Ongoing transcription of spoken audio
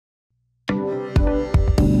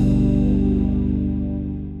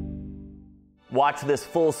Watch this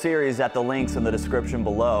full series at the links in the description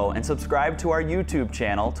below, and subscribe to our YouTube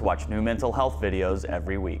channel to watch new mental health videos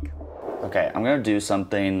every week. Okay, I'm gonna do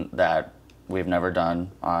something that we've never done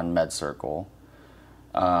on MedCircle,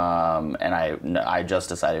 and I just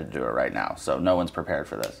decided to do it right now, so no one's prepared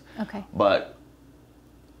for this. Okay. But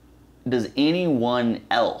does anyone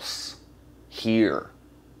else here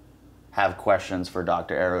have questions for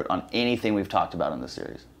Dr. Arutt on anything we've talked about in this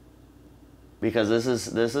series? Because this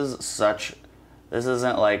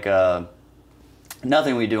isn't like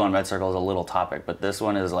nothing we do on MedCircle is a little topic, but this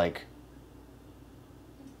one is like,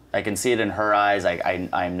 I can see it in her eyes.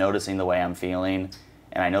 I'm noticing the way I'm feeling,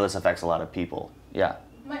 and I know this affects a lot of people. Yeah.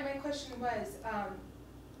 My question was,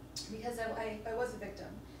 because I was a victim,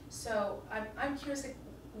 so I'm curious, like,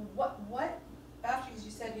 what after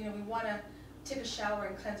you said, you know, we want to take a shower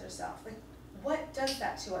and cleanse ourselves, like, what does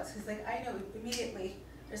that to us? Because, like, I know immediately,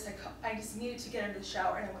 there's like, I just needed to get into the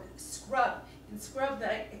shower and I went to scrub and scrub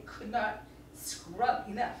that I could not scrub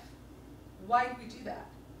enough. Why do we do that?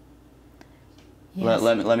 Yes.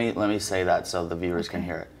 Let me say that so the viewers can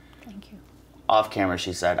hear it. Thank you. Off camera,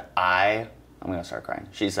 she said, I'm gonna start crying.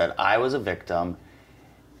 She said, I was a victim,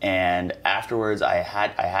 and afterwards I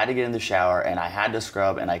had to get in the shower and I had to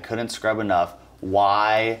scrub and I couldn't scrub enough.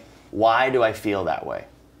 Why do I feel that way?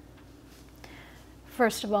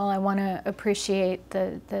 First of all, I want to appreciate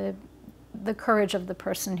the courage of the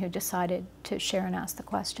person who decided to share and ask the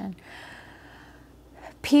question.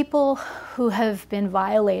 People who have been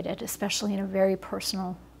violated, especially in a very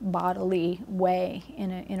personal, bodily way,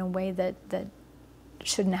 in a way that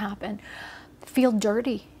shouldn't happen, feel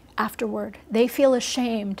dirty afterward. They feel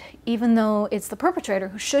ashamed, even though it's the perpetrator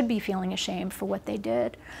who should be feeling ashamed for what they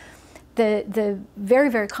did. The very,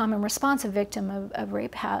 very common response a victim of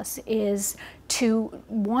rape has is to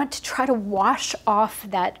want to try to wash off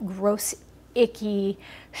that gross, icky,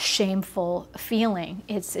 shameful feeling.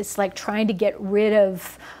 It's like trying to get rid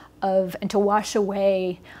of and to wash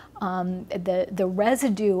away the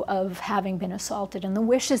residue of having been assaulted. And the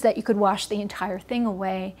wish is that you could wash the entire thing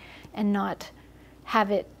away and not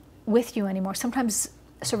have it with you anymore. Sometimes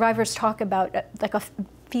survivors talk about like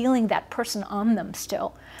feeling that person on them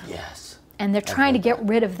still. Yes. And they're trying to get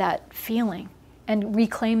rid of that feeling and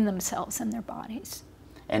reclaim themselves and their bodies.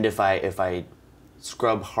 And if I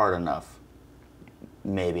scrub hard enough,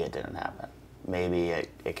 maybe it didn't happen. Maybe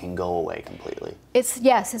it can go away completely. It's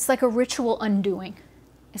like a ritual undoing.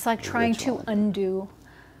 It's like trying to undo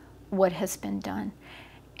what has been done.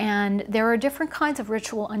 And there are different kinds of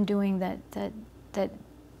ritual undoing that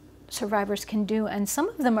survivors can do, and some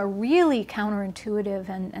of them are really counterintuitive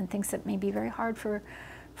and things that may be very hard for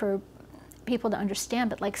people to understand.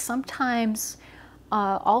 But like sometimes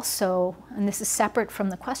also, and this is separate from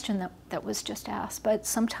the question that was just asked, but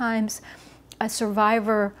sometimes a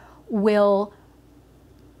survivor will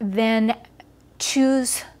then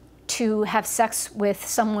choose to have sex with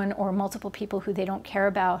someone or multiple people who they don't care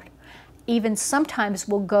about. Even sometimes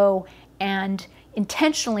will go and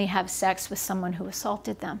intentionally have sex with someone who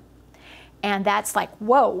assaulted them. And that's like,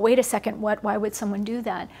 whoa, wait a second, why would someone do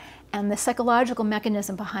that? And the psychological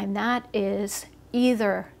mechanism behind that is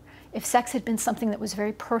either if sex had been something that was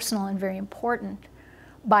very personal and very important,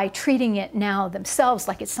 by treating it now themselves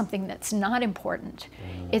like it's something that's not important.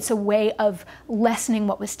 It's a way of lessening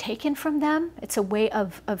what was taken from them. It's a way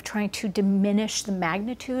of trying to diminish the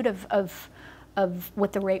magnitude of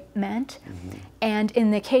what the rape meant. And in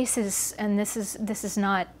the cases, and this is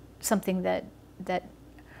not something that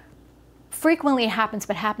frequently happens,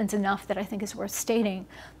 but happens enough that I think is worth stating,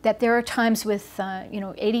 that there are times with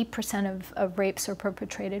 80% of rapes are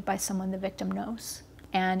perpetrated by someone the victim knows.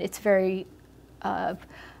 And it's very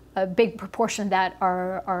a big proportion of that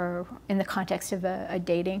are in the context of a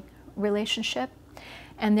dating relationship.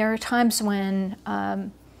 And there are times when,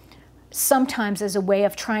 sometimes as a way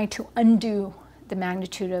of trying to undo the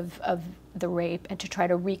magnitude of the rape and to try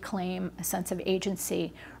to reclaim a sense of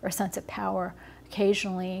agency or a sense of power,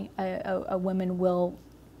 occasionally a woman will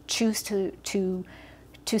choose to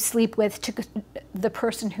sleep with the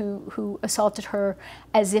person who assaulted her,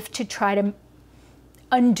 as if to try to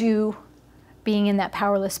undo being in that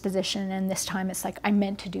powerless position, and this time it's like, I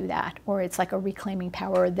meant to do that, or it's like a reclaiming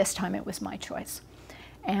power, or this time it was my choice.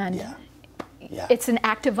 And it's an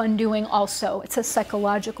act of undoing also. It's a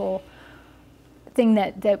psychological thing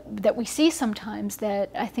that we see sometimes,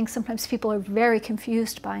 that I think sometimes people are very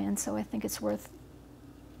confused by, and so I think it's worth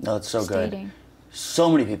it's so stating. Good. So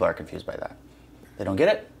many people are confused by that. They don't get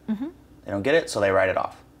it. They don't get it, so they write it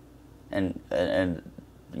off. And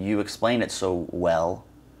you explain it so well,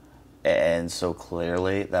 and so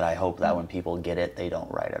clearly that I hope that when people get it, they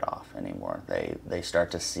don't write it off anymore. They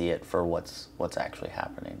start to see it for what's actually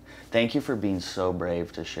happening. Thank you for being so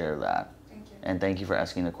brave to share that. Thank you. And thank you for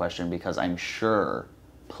asking the question, because I'm sure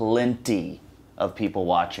plenty of people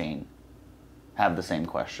watching have the same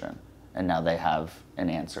question, and now they have an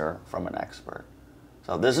answer from an expert.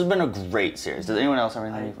 So this has been a great series. Does anyone else have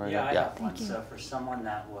anything for you? Yeah, I have one. Thank you. So for someone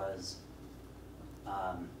that was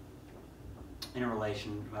in a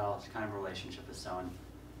it's kind of a relationship with someone,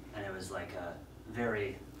 and it was like a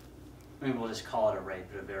very, maybe we'll just call it a rape,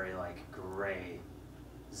 but a very like gray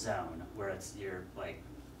zone where it's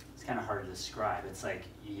it's kind of hard to describe. It's like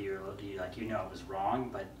you know it was wrong,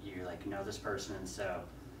 but you like know this person, and so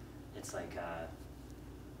it's like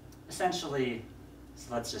essentially,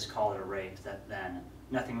 so let's just call it a rape, that then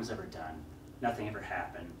nothing was ever done, nothing ever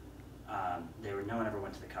happened. No one ever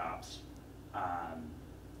went to the cops.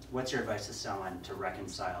 What's your advice to someone to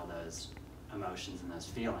reconcile those emotions and those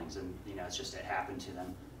feelings? And it's just, it happened to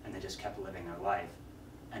them, and they just kept living their life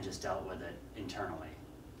and just dealt with it internally.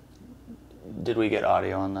 Did we get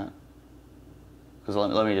audio on that? Because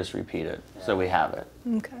let me just repeat it so we have it.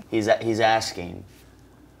 Okay. He's asking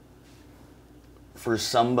for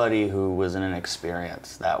somebody who was in an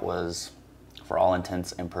experience that was, for all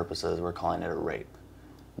intents and purposes, we're calling it a rape.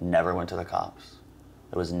 Never went to the cops.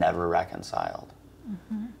 It was never reconciled.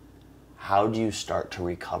 Mm-hmm. How do you start to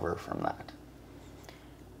recover from that?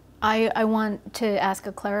 I want to ask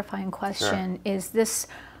a clarifying question. Sure.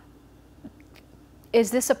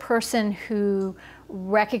 Is this a person who,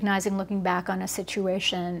 recognizing, looking back on a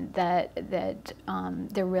situation that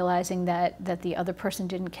they're realizing that the other person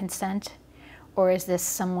didn't consent, or is this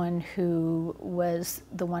someone who was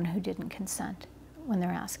the one who didn't consent when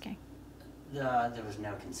they're asking? There was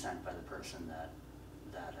no consent by the person that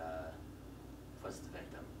was the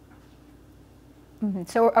victim. Mm-hmm.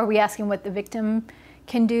 So are we asking what the victim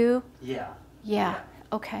can do? Yeah. Yeah.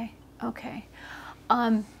 Okay. Okay.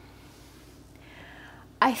 I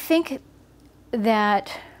think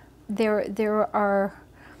that there are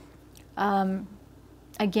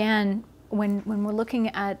again, when we're looking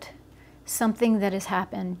at something that has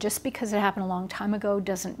happened, just because it happened a long time ago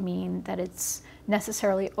doesn't mean that it's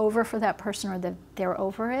necessarily over for that person or that they're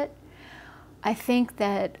over it. I think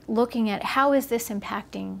that looking at how is this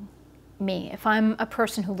impacting me, if I'm a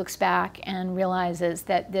person who looks back and realizes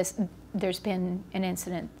that there's been an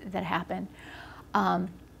incident that happened,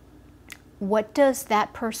 what does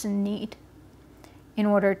that person need in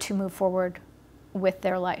order to move forward with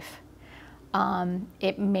their life?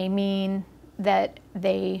 It may mean that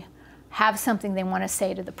they have something they want to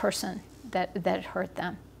say to the person that hurt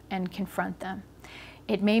them and confront them.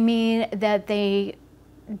 It may mean that they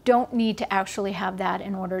don't need to actually have that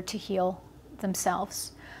in order to heal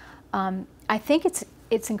themselves. I think it's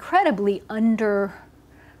incredibly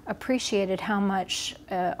underappreciated how much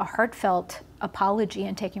a heartfelt apology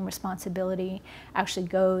and taking responsibility actually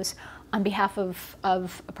goes on behalf of a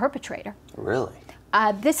perpetrator. Really?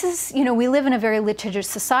 This is, we live in a very litigious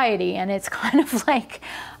society, and it's kind of like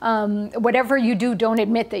whatever you do, don't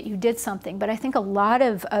admit that you did something. But I think a lot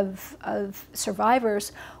of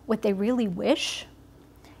survivors, what they really wish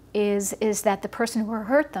is that the person who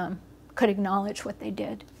hurt them could acknowledge what they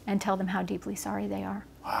did and tell them how deeply sorry they are.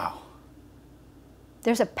 Wow.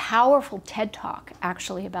 There's a powerful TED Talk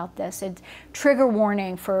actually about this. It's trigger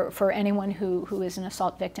warning for anyone who is an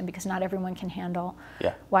assault victim, because not everyone can handle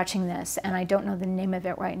watching this. And I don't know the name of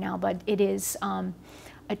it right now, but it is a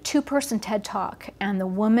 2-person TED Talk. And the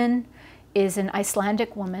woman is an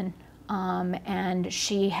Icelandic woman, and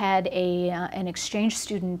she had an exchange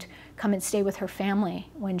student come and stay with her family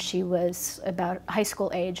when she was about high school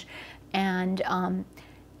age, and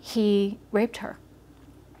he raped her.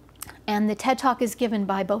 And the TED Talk is given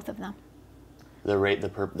by both of them. The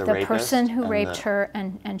rapist person who raped her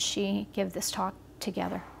and she give this talk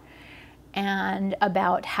together, and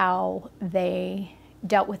about how they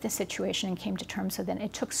dealt with the situation and came to terms with it.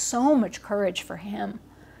 It took so much courage for him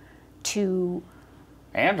to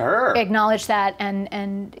and her acknowledge that,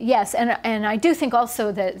 and yes, and I do think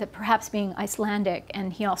also that perhaps being Icelandic,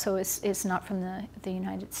 and he also is not from the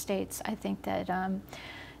United States, I think that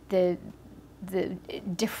the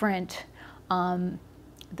different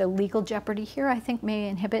the legal jeopardy here, I think, may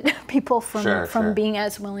inhibit people from being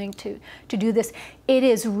as willing to do this. It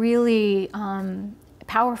is really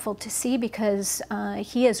powerful to see, because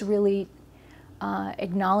he has really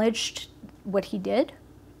acknowledged what he did,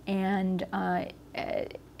 and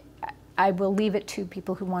I will leave it to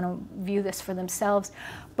people who want to view this for themselves,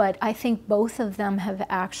 but I think both of them have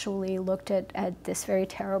actually looked at this very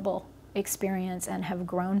terrible experience and have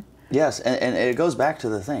grown Yes, and it goes back to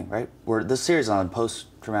the thing, right? This series is on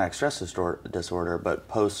post-traumatic stress disorder, but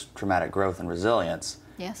post-traumatic growth and resilience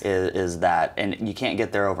is that, and you can't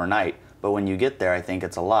get there overnight, but when you get there, I think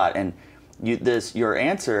it's a lot. And your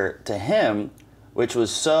answer to him, which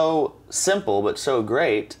was so simple but so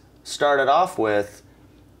great, started off with,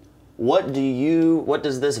 what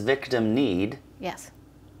does this victim need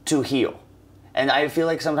to heal? And I feel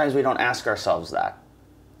like sometimes we don't ask ourselves that.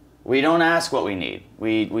 We don't ask what we need.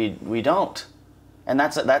 We don't. And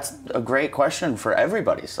that's a great question for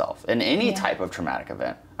everybody's self in any type of traumatic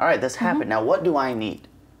event. All right, this happened. Now what do I need?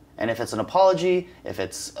 And if it's an apology, if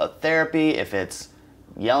it's a therapy, if it's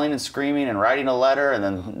yelling and screaming and writing a letter and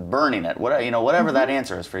then burning it, whatever that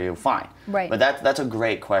answer is for you, fine. Right. But that's a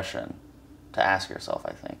great question to ask yourself,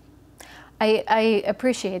 I think. I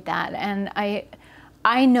appreciate that. And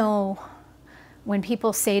I know when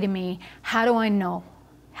people say to me, how do I know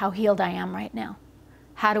how healed I am right now?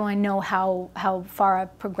 How do I know how far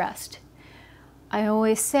I've progressed? I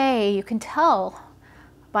always say you can tell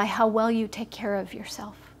by how well you take care of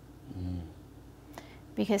yourself.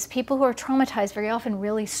 Because people who are traumatized very often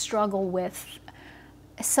really struggle with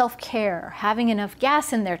self-care, having enough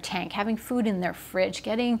gas in their tank, having food in their fridge,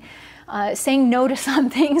 saying no to some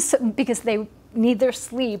things because they need their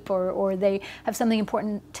sleep or they have something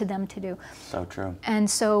important to them to do. So true. And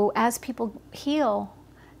so as people heal,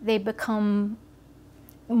 they become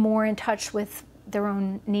more in touch with their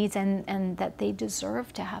own needs and that they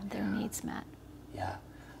deserve to have their needs met. Yeah.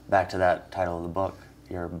 Back to that title of the book,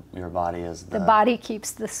 your body is the body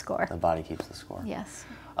keeps the score. The body keeps the score. Yes.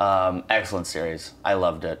 Excellent series. I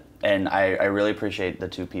loved it. And I really appreciate the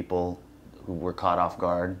two people who were caught off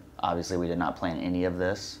guard. Obviously, we did not plan any of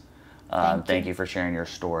this. Thank you for sharing your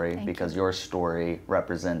story, because your story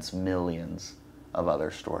represents millions of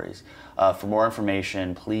other stories. For more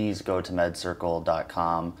information, please go to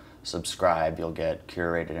medcircle.com, subscribe. You'll get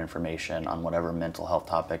curated information on whatever mental health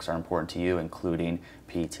topics are important to you, including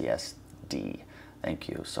PTSD. Thank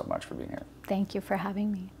you so much for being here. Thank you for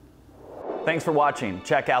having me. Thanks for watching.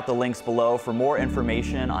 Check out the links below for more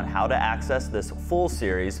information on how to access this full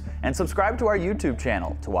series, and subscribe to our YouTube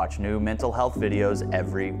channel to watch new mental health videos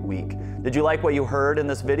every week. Did you like what you heard in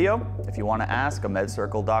this video? If you want to ask a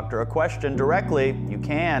MedCircle doctor a question directly, you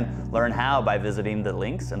can learn how by visiting the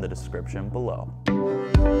links in the description below.